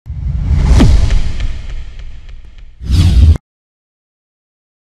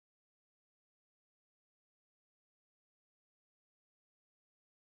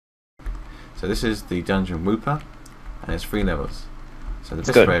So this is the dungeon Whooper, and it's 3 levels. So the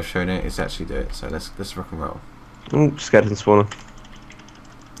best way of showing it is to actually do it. So let's rock and roll. Oh, skeleton spawner.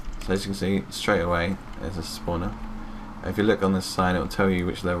 So as you can see, straight away there's a spawner. If you look on this sign, it will tell you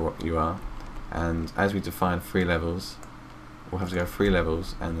which level you are. And as we define 3 levels, we'll have to go 3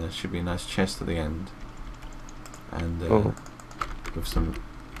 levels, and there should be a nice chest at the end, and with some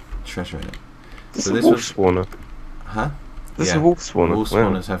treasure in it. This is a wolf spawner. Huh? This is a wolf spawner. Wolf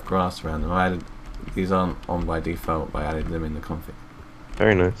spawners have grass around them. I added, these aren't on by default, but I added them in the config.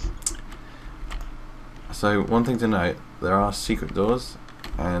 Very nice. So one thing to note, there are secret doors,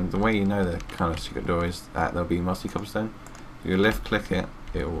 and the way you know the kind of secret door is that there'll be mossy cobblestone. If you left click it,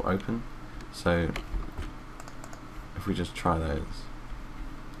 it will open. So if we just try those.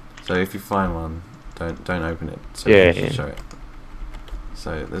 So if you find one, don't open it. So show it.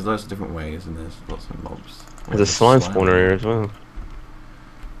 So there's lots of different ways, and there's lots of mobs. There's a slime spawner here as well.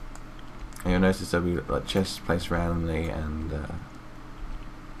 And you'll notice there'll be like chests placed randomly, and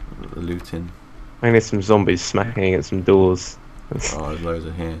looting. I think there's some zombies smacking against some doors. Oh, there's loads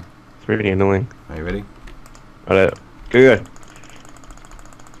of here. It's really annoying. Are you ready? Right, go.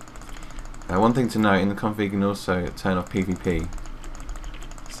 One thing to note, in the config you can also turn off PvP,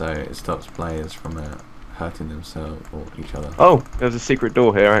 so it stops players from hurting themselves or each other. Oh, there's a secret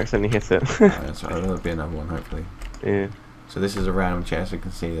door here, I accidentally hit it. That's right, there'll be another one hopefully. Yeah. So this is a random chest. You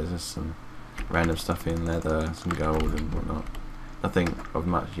can see there's just some random stuff in, leather, some gold and whatnot. Nothing of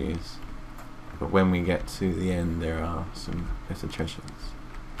much use. But when we get to the end, there are some better treasures.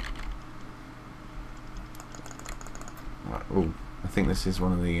 Right, ooh, I think this is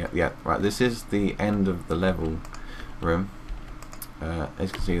one of the right. This is the end of the level room. As you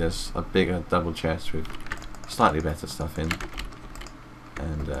can see, there's a bigger double chest with slightly better stuff in,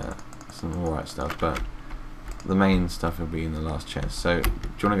 and some alright stuff. But the main stuff will be in the last chest. So, do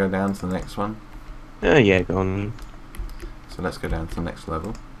you want to go down to the next one? Yeah, go on. So let's go down to the next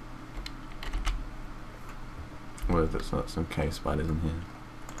level. Well, there's not some cave spiders in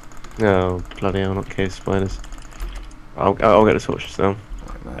here. Oh, bloody hell, not cave spiders. I'll get the torches down.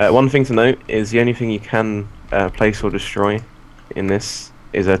 Right, nice. One thing to note is the only thing you can place or destroy in this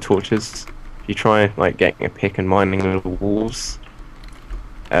is torches. If you try like getting a pick and mining the walls,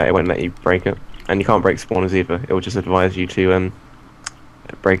 it won't let you break it, and you can't break spawners either. It will just advise you to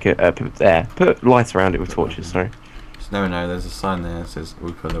break it. Put lights around it with torches. Sorry. So no, there's a sign there that says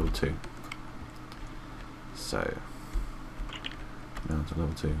Whooper level 2. So now to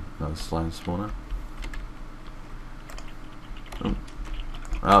level 2. Another slime spawner.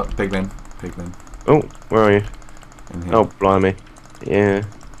 Oh, pigmen. Oh, where are you? In here. Oh, blimey. Yeah.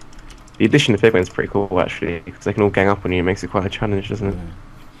 The addition of pigmen's pretty cool actually, because they can all gang up on you. It makes it quite a challenge, doesn't it? Yeah.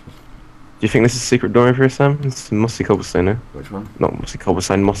 Do you think this is a secret door over here, Sam? It's some mossy cobblestone here. Which one? Not mossy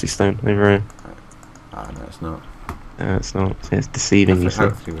cobblestone, mossy stone over here. Ah, no, it's not. It's not. It's deceiving you.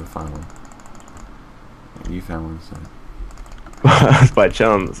 Hopefully we'll find one. You found one, so. By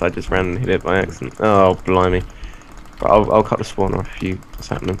chance, I just ran and hit it by accident. Oh, blimey. But I'll cut the spawn off if what's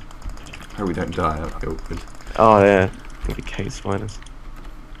happening. Hope we don't die, that'd be awkward. Oh, yeah. It'll be cave spiders.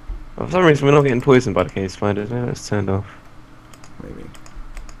 Oh, for some reason, we're not getting poisoned by the cave spiders. Yeah, it's turned off. Maybe.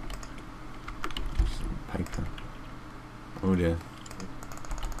 Some paper. Oh dear.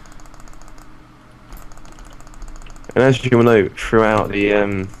 And as you will note, throughout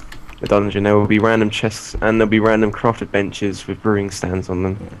the dungeon, there will be random chests and there'll be random crafted benches with brewing stands on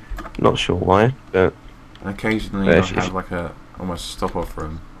them. Yeah. Not sure why, but. And occasionally you'll have like a almost stop-off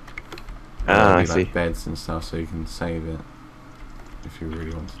room. I see. see. Like beds and stuff, so you can save it if you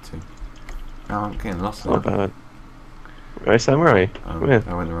really wanted to. Oh, I'm getting lost now. Not bad. Right, Sam, where are you? Where?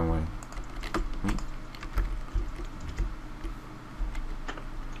 I went the wrong way.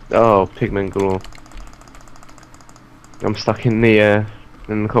 Oh, pigment galore. I'm stuck in the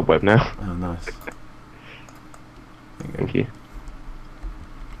cobweb now. Oh, nice. Thank you.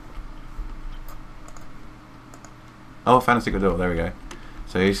 Oh, I found a secret door. There we go.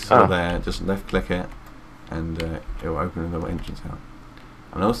 So you saw there, just left click it, and it will open a little entrance out.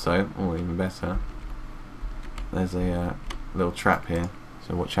 And also, oh, even better, there's a little trap here.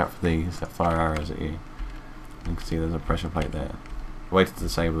 So watch out for these that fire arrows at you. You can see there's a pressure plate there. The way to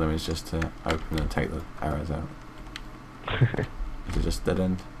disable them is just to open and take the arrows out. Is it just dead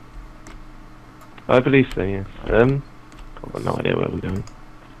end? I believe so, yes. I've got no idea where we're going.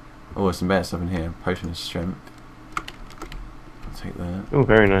 Oh, there's some better stuff in here. Potion of strength. I'll take that. Oh,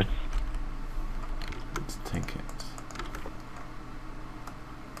 very nice. Let's take it.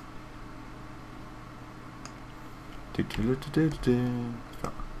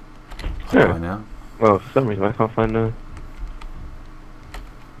 Yeah. Now. Well, for some reason I can't find There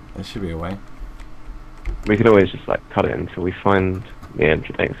should be a way. We could always just like cut it until we find the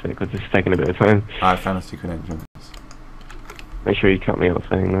entrance exit because it's taking a bit of time. I found a secret entrance. Make sure you cut me off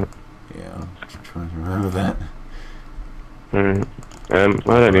saying that. Yeah, I'm trying to remember that. Alright. I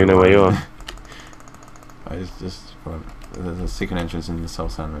don't even know where you are. There's a secret entrance in the Soul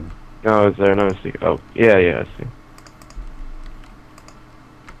Sand room. Oh, is there another secret? Oh, yeah, I see.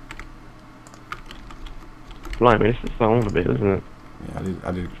 Blimey, this is so long a bit, isn't it? Yeah,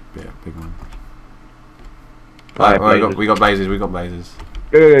 I did a big one. Right, well, we got blazes.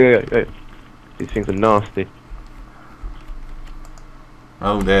 Go. These things are nasty.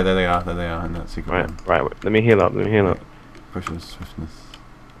 Oh, there they are in that secret room. Right, let me heal up. Potion of swiftness.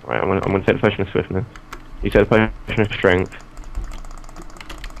 Right, I'm gonna take the potion of swiftness. You take the potion of strength.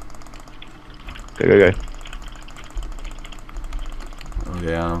 Go. Oh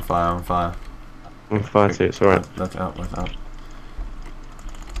yeah, I'm on fire. I'm on fire too, it's alright. That's up.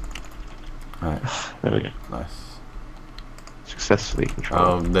 Right. There we go. Nice. Successfully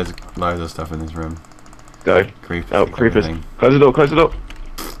controlled. Oh, there's loads of stuff in this room. Go. Creepers. Oh, creepers. Close the door.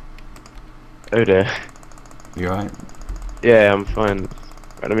 Oh dear. You alright? Yeah, I'm fine.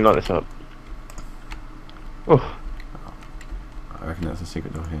 Right, let me light this up. Oh. I reckon that's a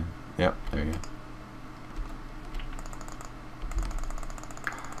secret door here. Yep, there we go.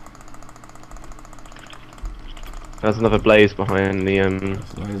 There's another blaze behind the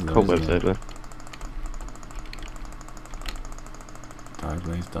cobwebs over there. Die,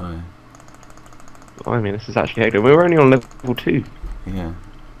 blaze, die. I mean, this is actually hectic. We were only on level 2. Yeah.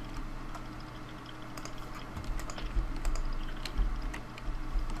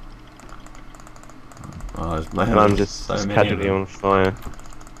 Oh, and I'm just casually on fire.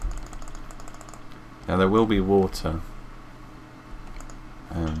 Now there will be water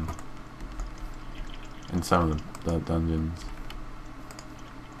in some of the dungeons,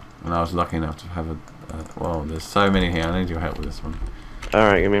 and I was lucky enough to have a. Well, there's so many here. I need your help with this one.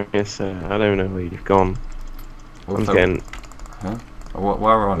 Alright, give me a sec. I don't know where you've gone. I'm getting. Huh? While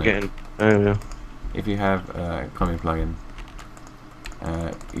we're on it. Oh yeah. If you have economy plugin,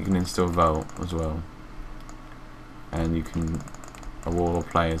 you can install Vault as well, and you can award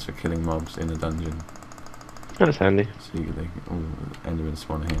players for killing mobs in the dungeon. That's handy. So you can, Enderman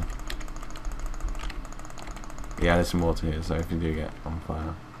spawner here. Yeah, there's some water here, so if you do get on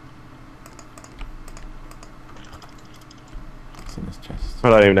fire, it's in this chest. I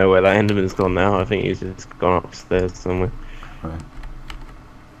don't even know where that Enderman's gone now. I think he's just gone upstairs somewhere. Right.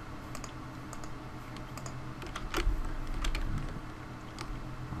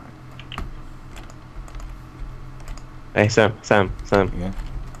 Hey Sam. Yeah.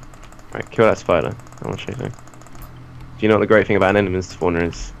 Right, kill that spider. I want to show you something. Do you know what the great thing about an Enderman spawner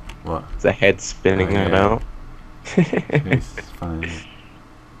is? What? It's a head spinning about. It's funny.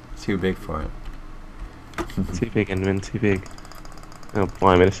 It's too big for it. Too big, Enderman, too big. Oh,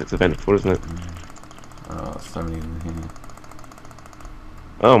 blimey, this looks eventful, isn't it? Oh, so many in here.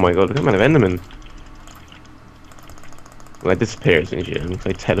 Oh my god, look at the amount of Endermen. Well, they disappear as soon as you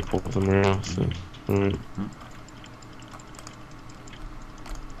they teleport somewhere else. So. I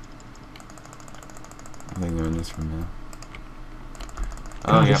think they're in this room now.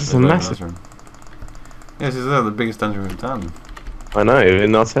 Oh, yeah, this is a massive room. Yeah, this is the biggest dungeon we've done. I know,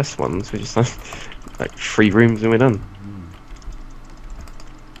 in our test ones, we just like 3 rooms and we're done.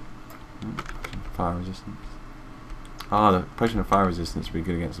 Fire resistance. Oh, the potion of fire resistance would be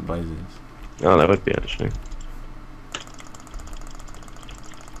good against the blazes. Oh, that would be actually.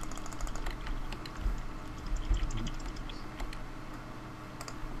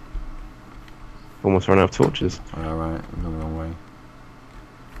 Almost run out of torches. Alright, I'm going the wrong way.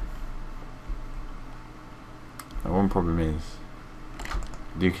 Now, one problem is,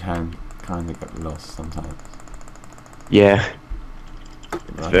 you can kind of get lost sometimes. Yeah.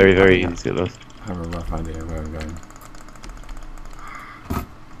 It's very, very easy to get lost. I have a rough idea of where I'm going.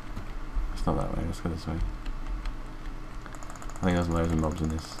 It's not that way, let's go this way. I think there's loads of mobs in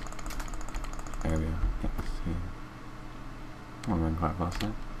this area. Yes, yeah. I'm running quite fast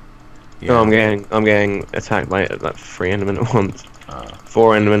now. Yeah. No, I'm getting attacked by like 3 Endermen at once.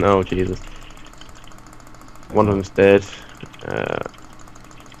 4 Endermen. Oh Jesus! One of them's dead.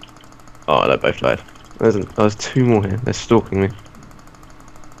 Oh, they both died. There's 2 more here. They're stalking me.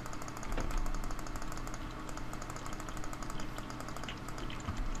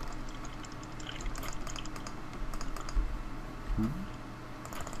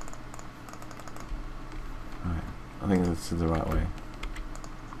 Right. I think this is the right way.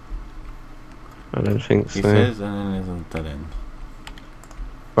 I don't think so. He says, and then there's a dead end.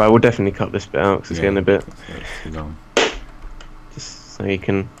 Right, we'll definitely cut this bit out because it's getting a bit. It's too long. Just so you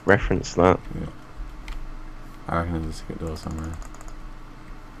can reference that. Yeah. I reckon there's a secret door somewhere.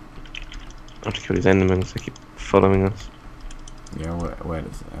 I have to kill these endermen, they keep following us. Yeah, where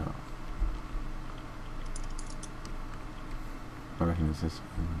does it out? I reckon it's this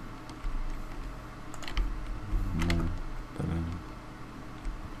one. No, dead end.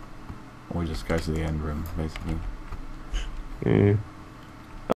 Or we just go to the end room, basically. Yeah.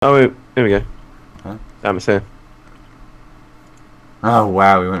 Oh, wait, here we go. Huh? Damn, it's here. Oh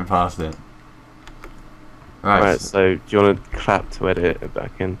wow, we went past it. Right, so do you want to clap to edit it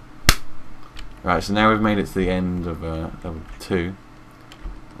back in? Right, so now we've made it to the end of level 2.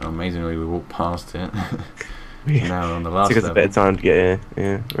 Amazingly, we walked past it. So now we're on the last Took us level. a bit of time to get here.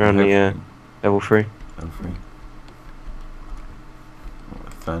 Yeah, we're on the level 3. Level 3. Oh,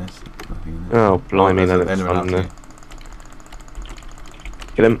 a furnace. Nothing in it. Oh, blimey, there's that an looks enderman fun, after isn't you.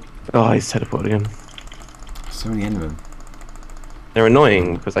 it? Get him. Oh, he's teleported again. So many endermen. They're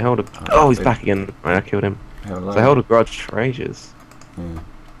annoying because they hold a. Oh, he's back again. Right, I killed him. Hell, So they hold a grudge for ages. yeah.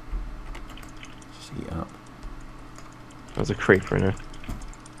 Just eat up. There's a creeper in there.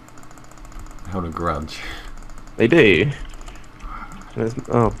 They hold a grudge. They do.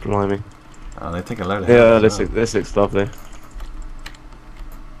 Oh, blimey. Oh, they take a load of Yeah, health as well. this looks lovely.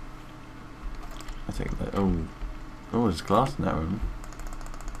 I take that. Oh, there's glass in that room.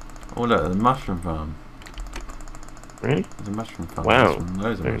 Oh look, there's a mushroom farm. Really? There's a mushroom farm. Wow.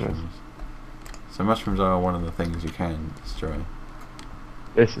 Loads of Very mushrooms. nice. So mushrooms are one of the things you can destroy.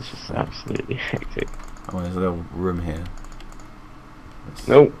 This is just absolutely hectic. Oh, there's a little room here.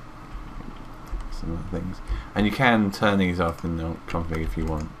 Nope. Some other things. And you can turn these off in the config if you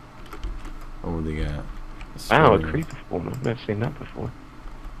want. All the Wow, a scrolling. creeper form. I've never seen that before.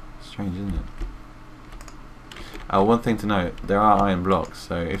 Strange, isn't it? Oh, one thing to note, there are iron blocks,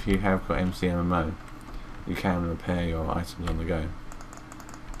 so if you have got MCMMO, you can repair your items on the go,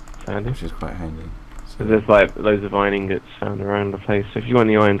 Handy. which is quite handy. So there's like loads of iron ingots found around the place. So if you want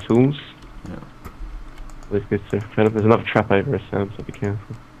any iron tools, Yeah. it's good to develop. There's another trap over us, Sam, so be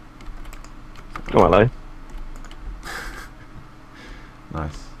careful. Oh, hello.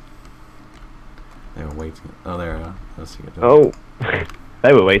 Nice. They were waiting. Oh, there we are. That's secret door. Oh,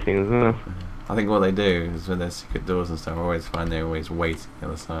 they were waiting as well. I think what they do is when there's secret doors and stuff, I always find they're always waiting on the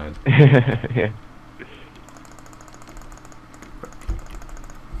other side. Yeah.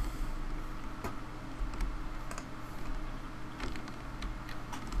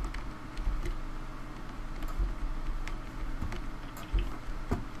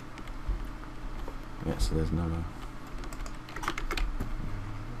 Yeah, so there's another.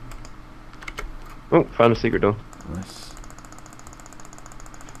 Oh, found a secret door. Nice.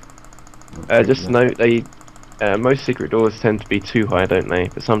 Just note, they most secret doors tend to be too high, don't they?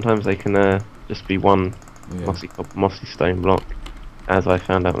 But sometimes they can just be one Yeah. mossy stone block, as I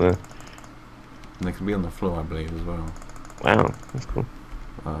found out there. And they can be on the floor, I believe, as well. Wow, that's cool.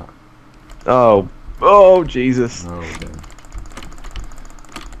 Uh, Oh, Jesus! oh, okay.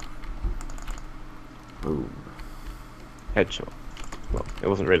 Ooh. Headshot. Well, it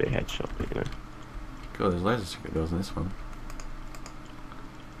wasn't really a headshot, but you know. God, there's loads of secret doors in this one.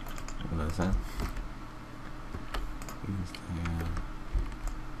 What is that?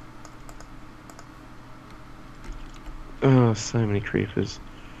 Oh, so many creepers.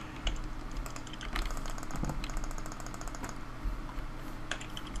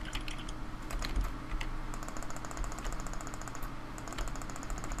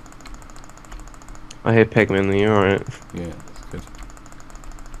 I hear Pegman, are you alright? Yeah, that's good.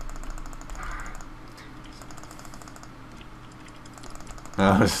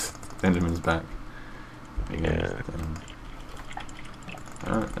 Oh, Benjamin's back. Yeah.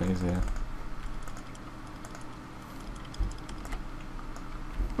 Oh, he's here.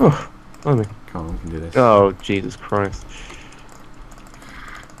 Oh, blimey. Come on, we can do this. Oh, Jesus Christ.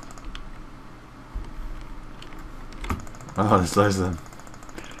 Oh, there's loads of them.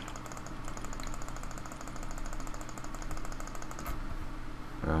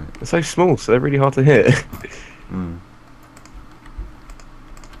 Right. They're so small, so they're really hard to hit. Mm.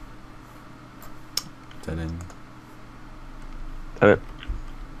 Dead end. Damn it.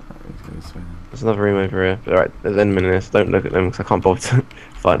 Right, let's go this way then. There's another room over here. Alright, there's endermen in this. Don't look at them because I can't bother to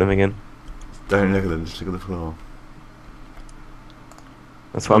fight them again. Don't look at them, just look at the floor.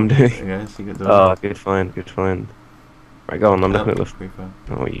 That's what I'm doing. Yeah, secret door. Oh, good find, good find. Right, go on, I'm looking at the... creeper.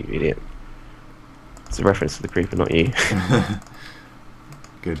 Oh, you idiot. It's a reference to the creeper, not you.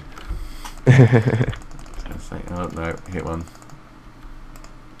 Good. Say, oh no, hit one.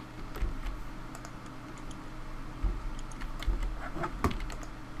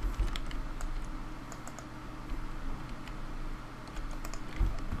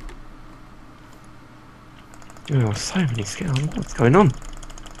 Oh, so many skills. What's going on?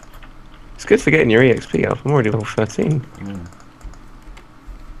 It's good for getting your EXP up. I'm already level 13. Yeah.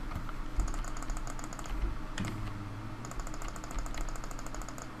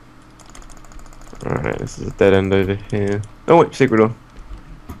 Alright, this is a dead end over here. Oh wait, secret door.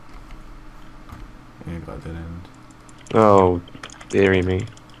 Yeah, got a dead end. Oh, dearie me.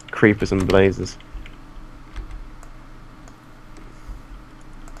 Creepers and blazes.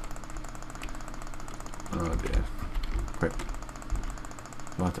 Oh dear. Quick.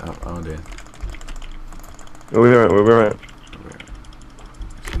 Light it up. Oh dear. Oh, we're right, we're right.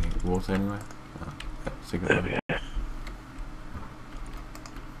 Any water anywhere? Oh, yeah, secret door.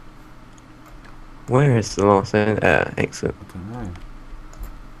 Where is the last exit? I don't know.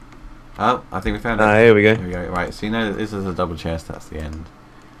 Oh, I think we found it. Ah, here we go. Here we go. Right, so you know that this is a double chest, that's the end.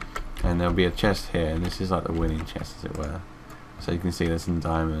 And there'll be a chest here, and this is like the winning chest, as it were. So you can see there's some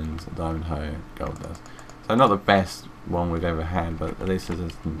diamonds, diamond hoe, gold dust. So not the best one we've ever had, but at least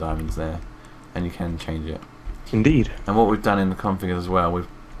there's some diamonds there. And you can change it. Indeed. And what we've done in the config as well, we've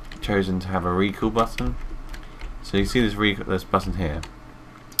chosen to have a recall button. So you see this button here.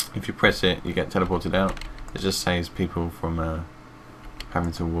 If you press it, you get teleported out. It just saves people from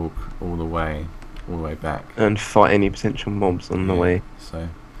having to walk all the way back. And fight any potential mobs on the way. So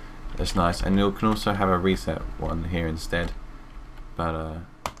that's nice. And you can also have a reset one here instead. But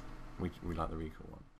we like the recall.